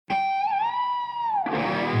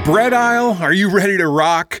Bread aisle, are you ready to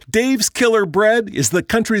rock? Dave's Killer Bread is the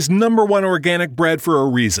country's #1 organic bread for a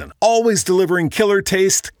reason. Always delivering killer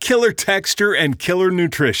taste, killer texture, and killer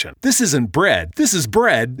nutrition. This isn't bread. This is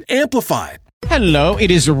bread amplified. Hello,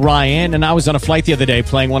 it is Ryan, and I was on a flight the other day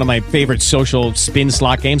playing one of my favorite social spin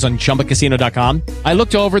slot games on ChumbaCasino.com. I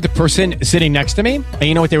looked over at the person sitting next to me, and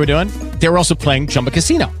you know what they were doing? They were also playing Chumba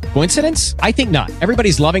Casino. Coincidence? I think not.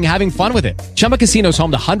 Everybody's loving having fun with it. Chumba Casino is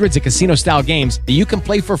home to hundreds of casino-style games that you can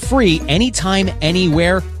play for free anytime,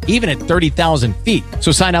 anywhere, even at 30,000 feet.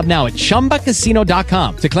 So sign up now at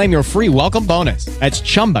ChumbaCasino.com to claim your free welcome bonus. That's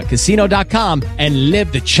ChumbaCasino.com and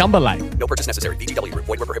live the Chumba life. No purchase necessary. VGW. Void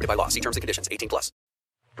where prohibited by law. See terms and conditions. 18+.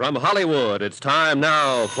 From Hollywood, it's time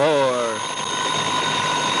now for...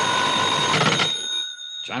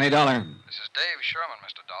 Johnny Dollar. This is Dave Sherman,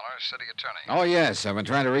 Mr. Dollar, city attorney. Oh, yes. I've been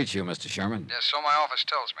trying to reach you, Mr. Sherman. Yes, so my office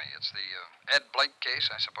tells me. It's the Ed Blake case,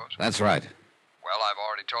 I suppose. That's right. Well, I've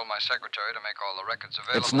already told my secretary to make all the records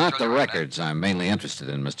available. It's not the records I'm mainly interested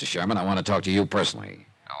in, Mr. Sherman. I want to talk to you personally.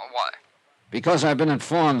 Oh, why? Because I've been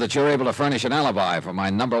informed that you're able to furnish an alibi for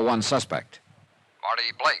my #1 suspect.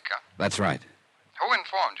 Marty Blake, huh? That's right. Who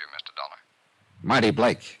informed you, Mr. Dollar? Marty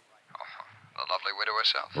Blake. Oh, the lovely widow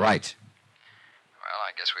herself. Right. Well,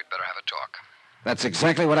 I guess we'd better have a talk. That's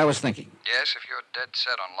exactly what I was thinking. Yes, if you're dead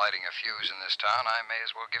set on lighting a fuse in this town, I may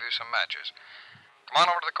as well give you some matches. Come on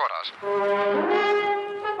over to the courthouse.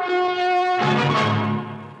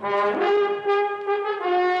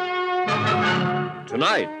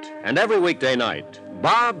 Tonight, and every weekday night,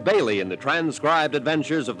 Bob Bailey in the transcribed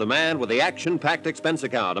adventures of the man with the action-packed expense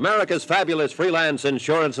account, America's fabulous freelance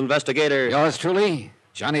insurance investigator. Yours truly,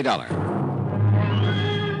 Johnny Dollar.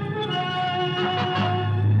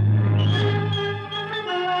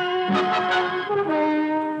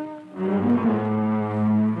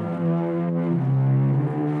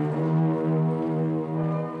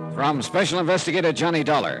 From Special Investigator Johnny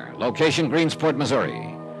Dollar, location Greensport,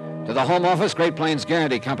 Missouri, to the Home Office, Great Plains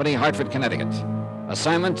Guarantee Company, Hartford, Connecticut.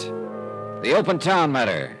 Assignment, the Open Town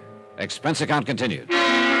Matter. Expense account continued.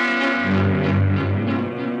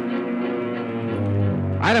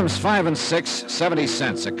 Items 5 and 6, 70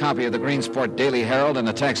 cents, a copy of the Greensport Daily Herald and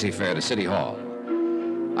a taxi fare to City Hall.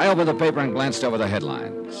 I opened the paper and glanced over the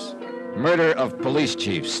headlines. Murder of police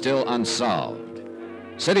chief still unsolved.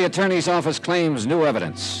 City Attorney's Office claims new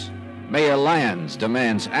evidence. Mayor Lyons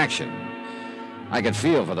demands action. I could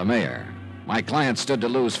feel for the mayor. My client stood to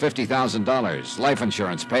lose $50,000, life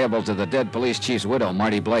insurance payable to the dead police chief's widow,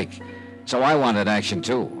 Marty Blake. So I wanted action,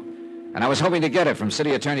 too. And I was hoping to get it from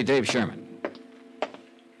City Attorney Dave Sherman.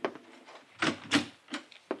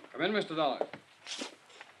 Come in, Mr. Dollar.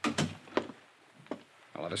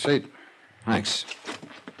 I'll have a seat. Thanks.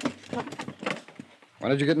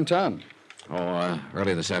 When did you get in town?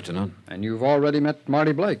 Early this afternoon. And you've already met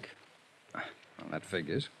Marty Blake? Well, that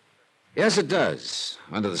figures. Yes, it does,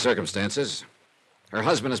 under the circumstances. Her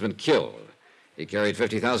husband has been killed. He carried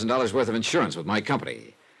 $50,000 worth of insurance with my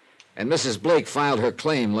company. And Mrs. Blake filed her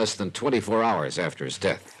claim less than 24 hours after his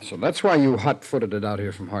death. So that's why you hot-footed it out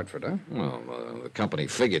here from Hartford, huh? Well, the company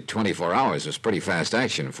figured 24 hours was pretty fast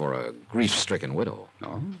action for a grief-stricken widow.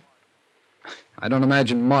 Oh? I don't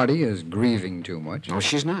imagine Marty is grieving too much. No,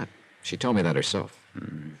 she's not. She told me that herself.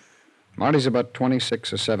 Marty's about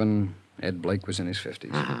 26 or 7. Ed Blake was in his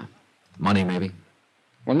 50s. Uh-huh. Money, maybe?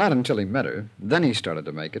 Well, not until he met her. Then he started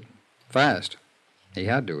to make it. Fast. He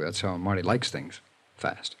had to. That's how Marty likes things.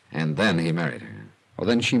 Fast. And then he married her. Well,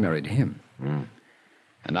 then she married him. And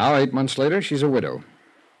now, 8 months later, she's a widow.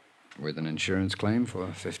 With an insurance claim for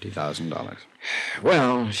 $50,000.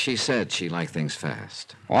 Well, she said she liked things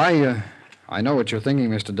fast. Why, I know what you're thinking,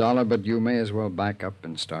 Mr. Dollar, but you may as well back up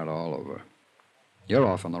and start all over. You're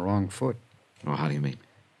off on the wrong foot. Oh, how do you mean?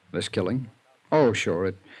 This killing? Oh, sure,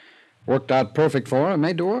 it worked out perfect for her,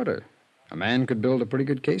 made to order. A man could build a pretty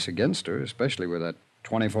good case against her, especially with that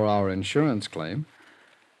 24-hour insurance claim.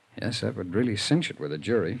 Yes, that would really cinch it with a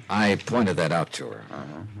jury. I pointed that out to her.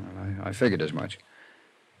 Well, I figured as much.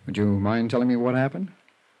 Would you mind telling me what happened?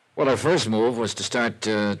 Well, her first move was to start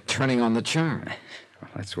turning on the charm.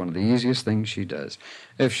 Well, that's one of the easiest things she does,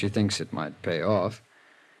 if she thinks it might pay off.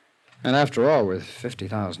 And after all, with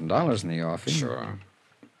 $50,000 in the offing... Sure.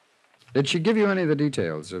 Did she give you any of the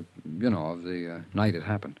details of the night it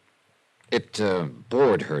happened? It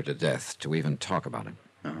bored her to death to even talk about it.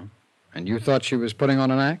 Uh-huh. And you thought she was putting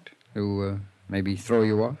on an act to maybe throw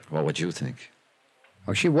you off? What would you think?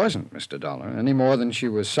 Oh, she wasn't, Mr. Dollar, any more than she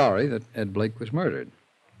was sorry that Ed Blake was murdered.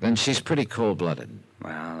 Then she's pretty cold-blooded.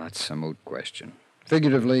 Well, that's a moot question.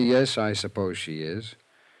 Figuratively, yes, I suppose she is.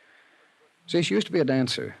 See, she used to be a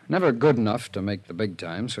dancer. Never good enough to make the big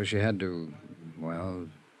time, so she had to,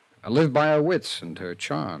 I live by her wits and her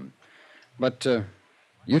charm. But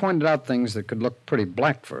you pointed out things that could look pretty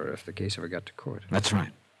black for her if the case ever got to court. That's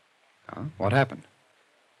right. Huh? What happened?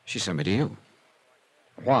 She sent me to you.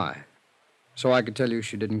 Why? So I could tell you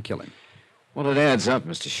she didn't kill him. Well, it adds up,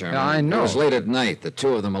 Mr. Sherman. Yeah, I know. It was late at night, the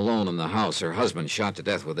two of them alone in the house. Her husband shot to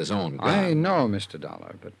death with his own gun. I know, Mr.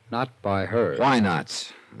 Dollar, but not by her. Why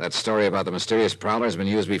not? That story about the mysterious prowler has been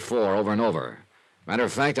used before, over and over. Matter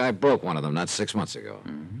of fact, I broke one of them not 6 months ago.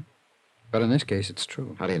 Mm-hmm. But in this case, it's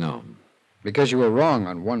true. How do you know? Because you were wrong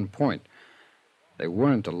on one point. They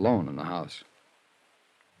weren't alone in the house.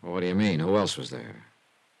 Well, what do you mean? Who else was there?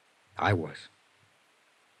 I was.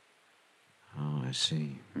 Oh, I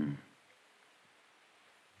see.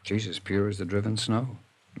 She's as pure as the driven snow.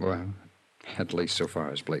 Well, at least so far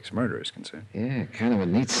as Blake's murder is concerned. Yeah, kind of a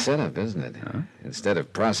neat setup, isn't it? Huh? Instead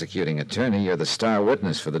of prosecuting attorney, you're the star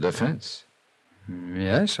witness for the defense.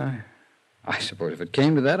 Yes, I suppose if it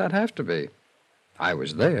came to that, I'd have to be. I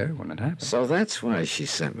was there when it happened. So that's why she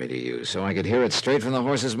sent me to you, so I could hear it straight from the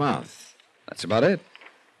horse's mouth. That's about it.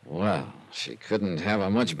 Well, she couldn't have a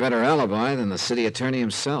much better alibi than the city attorney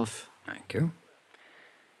himself. Thank you.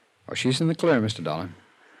 Oh, she's in the clear, Mr. Dollar.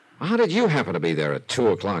 How did you happen to be there at 2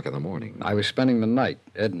 o'clock in the morning? I was spending the night.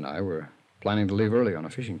 Ed and I were planning to leave early on a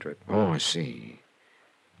fishing trip. Oh, I see.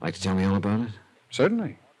 Like to tell me all about it?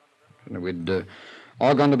 Certainly. We'd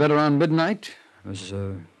all gone to bed around midnight. It was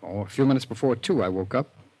a few minutes before 2 I woke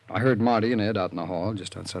up. I heard Marty and Ed out in the hall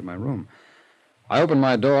just outside my room. I opened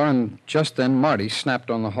my door, and just then Marty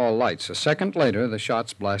snapped on the hall lights. A second later, the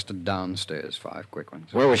shots blasted downstairs, 5 quick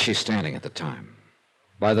ones. Where was she standing at the time?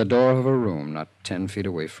 By the door of her room, not 10 feet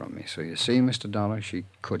away from me. So you see, Mr. Dollar, she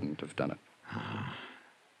couldn't have done it.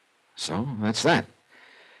 So, that's that.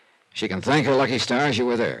 She can thank her lucky stars you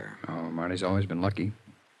were there. Oh, Marty's always been lucky.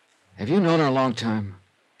 Have you known her a long time?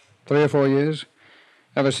 3 or 4 years.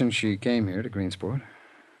 Ever since she came here to Greensport.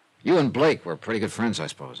 You and Blake were pretty good friends, I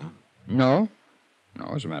suppose, huh? No.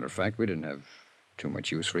 No, as a matter of fact, we didn't have too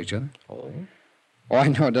much use for each other. Oh? Oh, I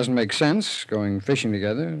know it doesn't make sense, going fishing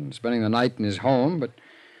together and spending the night in his home, but...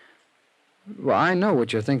 Well, I know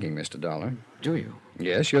what you're thinking, Mr. Dollar. Do you?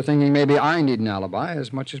 Yes, you're thinking maybe I need an alibi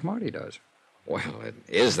as much as Marty does. Well, it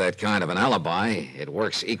is that kind of an alibi. It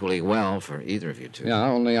works equally well for either of you two. Yeah,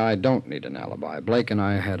 only I don't need an alibi. Blake and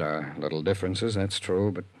I had our little differences, that's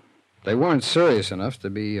true, but they weren't serious enough to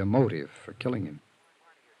be a motive for killing him.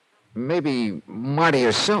 Maybe Marty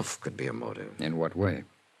herself could be a motive. In what way?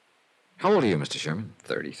 How old are you, Mr. Sherman?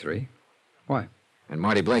 33. Why? And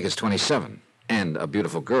Marty Blake is 27. And a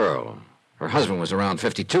beautiful girl. Her husband was around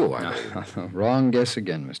 52, I believe. Wrong guess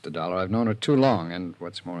again, Mr. Dollar. I've known her too long, and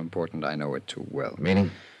what's more important, I know her too well. Meaning?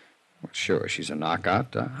 Well, sure, she's a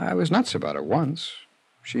knockout. I was nuts about her once.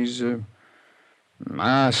 She's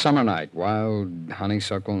summer night, wild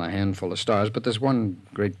honeysuckle and a handful of stars, but there's one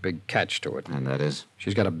great big catch to it. And that is?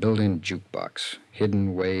 She's got a built-in jukebox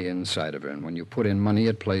hidden way inside of her, and when you put in money,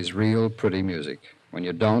 it plays real pretty music. When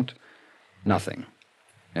you don't, nothing.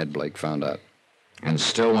 Ed Blake found out. And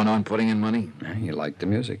still went on putting in money? He liked the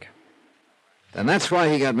music. Then that's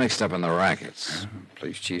why he got mixed up in the rackets.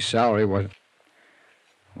 Police chief's salary was...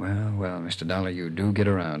 Well, Mr. Dollar, you do get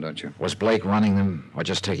around, don't you? Was Blake running them or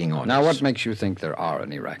just taking orders? Now, what makes you think there are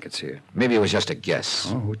any rackets here? Maybe it was just a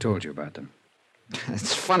guess. Oh, who told you about them?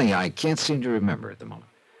 It's funny, I can't seem to remember at the moment.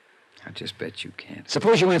 I just bet you can't.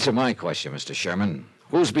 Suppose you answer my question, Mr. Sherman.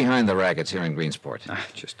 Who's behind the rackets here in Greensport?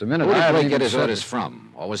 Just a minute. Who did I Blake haven't get his even orders said-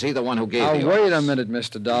 from? Or was he the one who gave Now, the wait orders? a minute,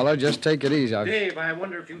 Mr. Dollar. Just take it easy. Dave, I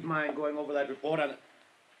wonder if you'd mind going over that report on...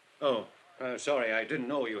 Oh, sorry, I didn't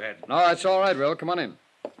know you had... No, that's all right, Will. Come on in.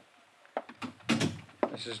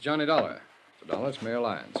 This is Johnny Dollar. Mr. Dollar, it's Mayor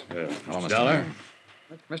Lyons. Hello, Mr. Dollar?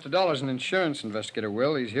 Mr. Dollar's an insurance investigator,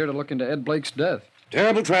 Will. He's here to look into Ed Blake's death.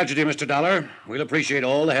 Terrible tragedy, Mr. Dollar. We'll appreciate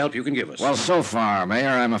all the help you can give us. Well, so far, Mayor,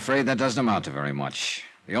 I'm afraid that doesn't amount to very much.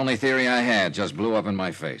 The only theory I had just blew up in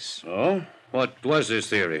my face. Oh? What was this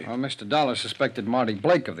theory? Well, Mr. Dollar suspected Marty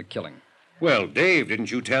Blake of the killing. Well, Dave,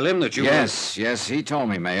 didn't you tell him that you... Yes, he told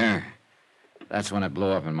me, Mayor. That's when it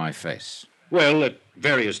blew up in my face. Well, at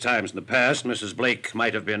various times in the past, Mrs. Blake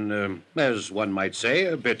might have been, as one might say,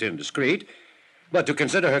 a bit indiscreet. But to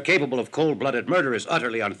consider her capable of cold-blooded murder is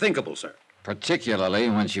utterly unthinkable, sir. Particularly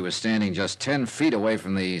when she was standing just 10 feet away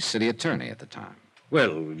from the city attorney at the time.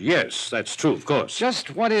 Well, yes, that's true, of course.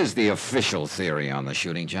 Just what is the official theory on the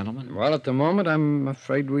shooting, gentlemen? Well, at the moment, I'm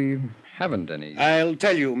afraid we haven't any. I'll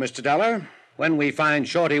tell you, Mr. Dollar. When we find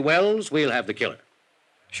Shorty Wells, we'll have the killer.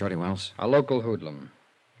 Shorty Wells? A local hoodlum.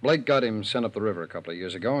 Blake got him sent up the river a couple of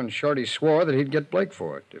years ago, and Shorty swore that he'd get Blake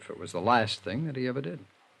for it if it was the last thing that he ever did.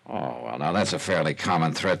 Oh, well, now that's a fairly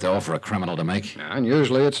common threat, though, for a criminal to make. And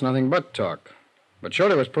usually it's nothing but talk. But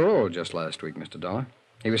Shorty was paroled just last week, Mr. Dollar.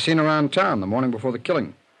 He was seen around town the morning before the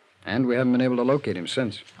killing. And we haven't been able to locate him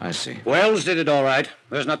since. I see. Wells did it all right.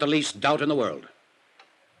 There's not the least doubt in the world.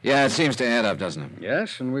 Yeah, it seems to add up, doesn't it?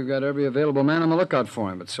 Yes, and we've got every available man on the lookout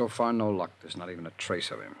for him, but so far no luck. There's not even a trace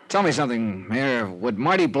of him. Tell me something, Mayor. Would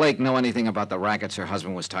Marty Blake know anything about the rackets her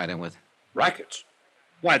husband was tied in with? Rackets?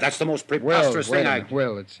 Why, that's the most preposterous thing I...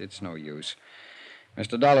 Well, it's no use.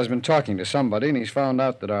 Mr. Dollar's been talking to somebody, and he's found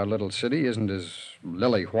out that our little city isn't as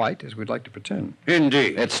lily white as we'd like to pretend.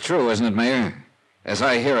 Indeed. It's true, isn't it, Mayor? As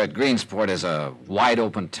I hear it, Greensport is a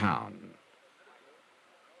wide-open town.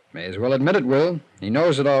 May as well admit it, Will. He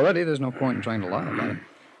knows it already. There's no point in trying to lie about it.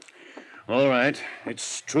 All right.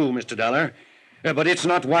 It's true, Mr. Dollar. But it's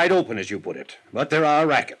not wide open, as you put it. But there are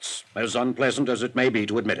rackets, as unpleasant as it may be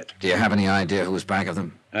to admit it. Do you have any idea who's back of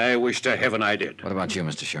them? I wish to heaven I did. What about you,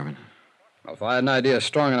 Mr. Sherman? Well, if I had an idea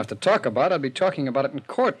strong enough to talk about, I'd be talking about it in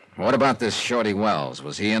court. What about this Shorty Wells?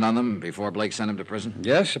 Was he in on them before Blake sent him to prison?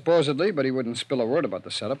 Yes, supposedly, but he wouldn't spill a word about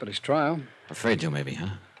the setup at his trial. Afraid to, maybe,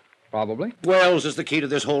 huh? Probably. Wells is the key to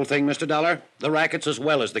this whole thing, Mr. Dollar. The rackets as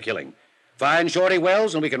well as the killing. Find Shorty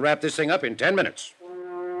Wells, and we can wrap this thing up in 10 minutes.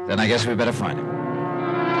 Then I guess we better find him.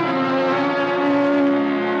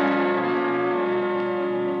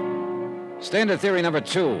 Standard theory number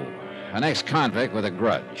 2. An ex-convict with a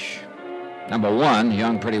grudge. Number 1,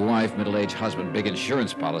 young pretty wife, middle-aged husband, big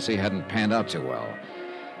insurance policy hadn't panned out too well.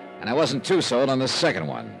 And I wasn't too sold on the second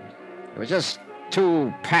one. It was just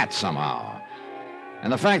too pat somehow.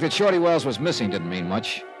 And the fact that Shorty Wells was missing didn't mean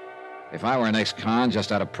much. If I were an ex-con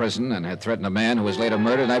just out of prison and had threatened a man who was later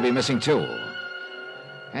murdered, I'd be missing too.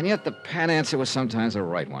 And yet the pat answer was sometimes the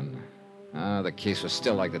right one. The case was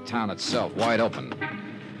still like the town itself, wide open.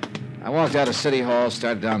 I walked out of City Hall,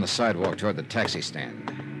 started down the sidewalk toward the taxi stand.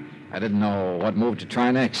 I didn't know what move to try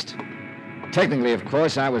next. Technically, of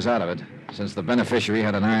course, I was out of it. Since the beneficiary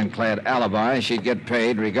had an ironclad alibi, she'd get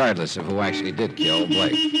paid regardless of who actually did kill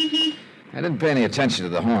Blake. I didn't pay any attention to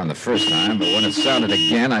the horn the first time, but when it sounded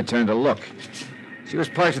again, I turned to look. She was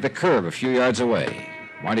parked at the curb a few yards away.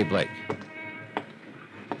 Marty Blake.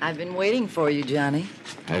 I've been waiting for you, Johnny.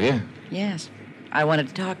 Have you? Yes. I wanted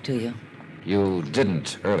to talk to you. You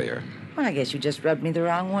didn't earlier. Well, I guess you just rubbed me the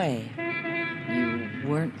wrong way. You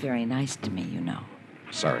weren't very nice to me, you know.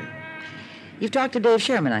 Sorry. You've talked to Dave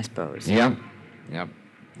Sherman, I suppose. Yep.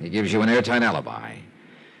 He gives you an airtight alibi.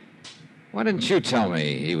 Why didn't you tell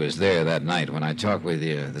me he was there that night when I talked with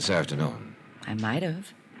you this afternoon? I might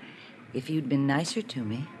have. If you'd been nicer to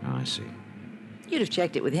me. Oh, I see. You'd have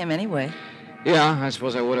checked it with him anyway. Yeah, I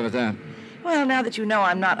suppose I would have at that. Well, now that you know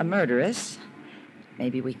I'm not a murderess,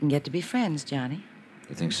 maybe we can get to be friends, Johnny.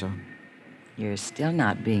 You think so? You're still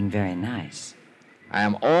not being very nice. I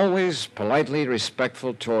am always politely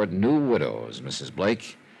respectful toward new widows, Mrs.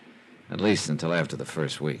 Blake. At least until after the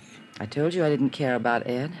first week. I told you I didn't care about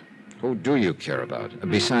Ed. Who do you care about,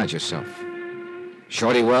 besides yourself?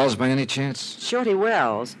 Shorty Wells, by any chance? Shorty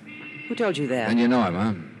Wells? Who told you that? Then you know him,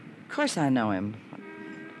 huh? Of course I know him.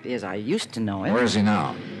 As I used to know him. Where is he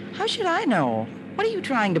now? How should I know? What are you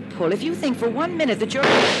trying to pull? If you think for 1 minute that you're...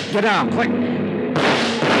 Get down, quick!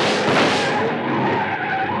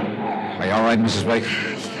 Are you all right, Mrs. Blake?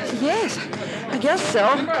 Yes, I guess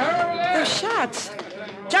so. Those shots.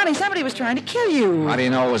 Johnny, somebody was trying to kill you. How do you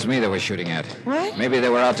know it was me they were shooting at? What? Maybe they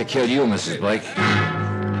were out to kill you, Mrs. Blake.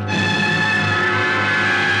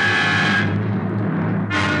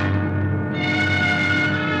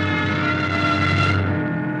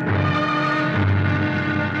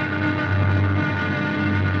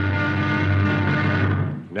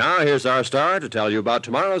 Now, here's our star to tell you about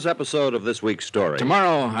tomorrow's episode of this week's story.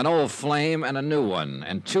 Tomorrow, an old flame and a new one,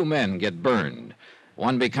 and 2 men get burned.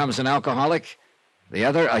 One becomes an alcoholic, the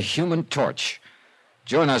other a human torch.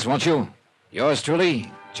 Join us, won't you? Yours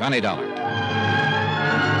truly, Johnny Dollar.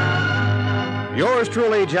 Yours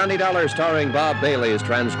truly, Johnny Dollar, starring Bob Bailey, is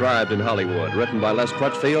transcribed in Hollywood. Written by Les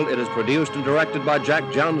Crutchfield, it is produced and directed by Jack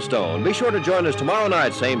Johnstone. Be sure to join us tomorrow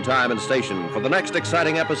night, same time and station, for the next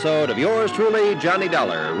exciting episode of Yours truly, Johnny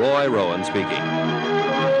Dollar. Roy Rowan speaking.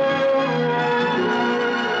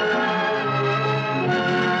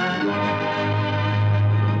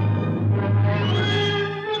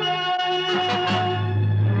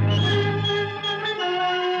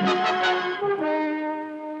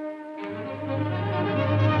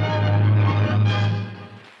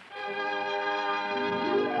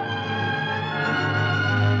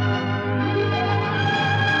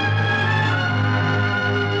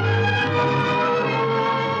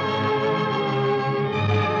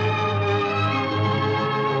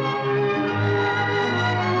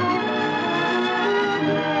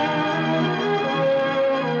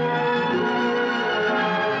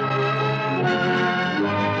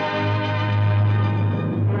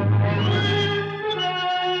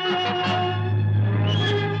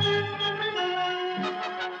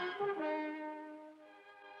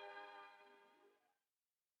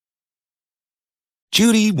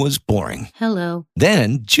 Judy was boring. Hello.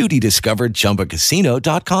 Then Judy discovered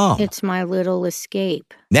ChumbaCasino.com. It's my little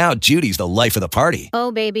escape. Now Judy's the life of the party.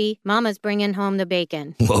 Oh, baby, mama's bringing home the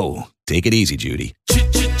bacon. Whoa, take it easy, Judy.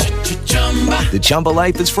 The Chumba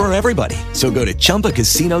life is for everybody. So go to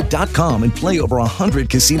ChumbaCasino.com and play over 100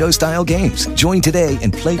 casino-style games. Join today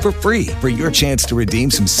and play for free for your chance to redeem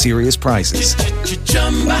some serious prizes.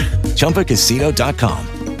 ChumbaCasino.com.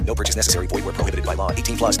 No purchase necessary. Void where prohibited by law.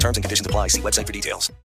 18 plus terms and conditions apply. See website for details.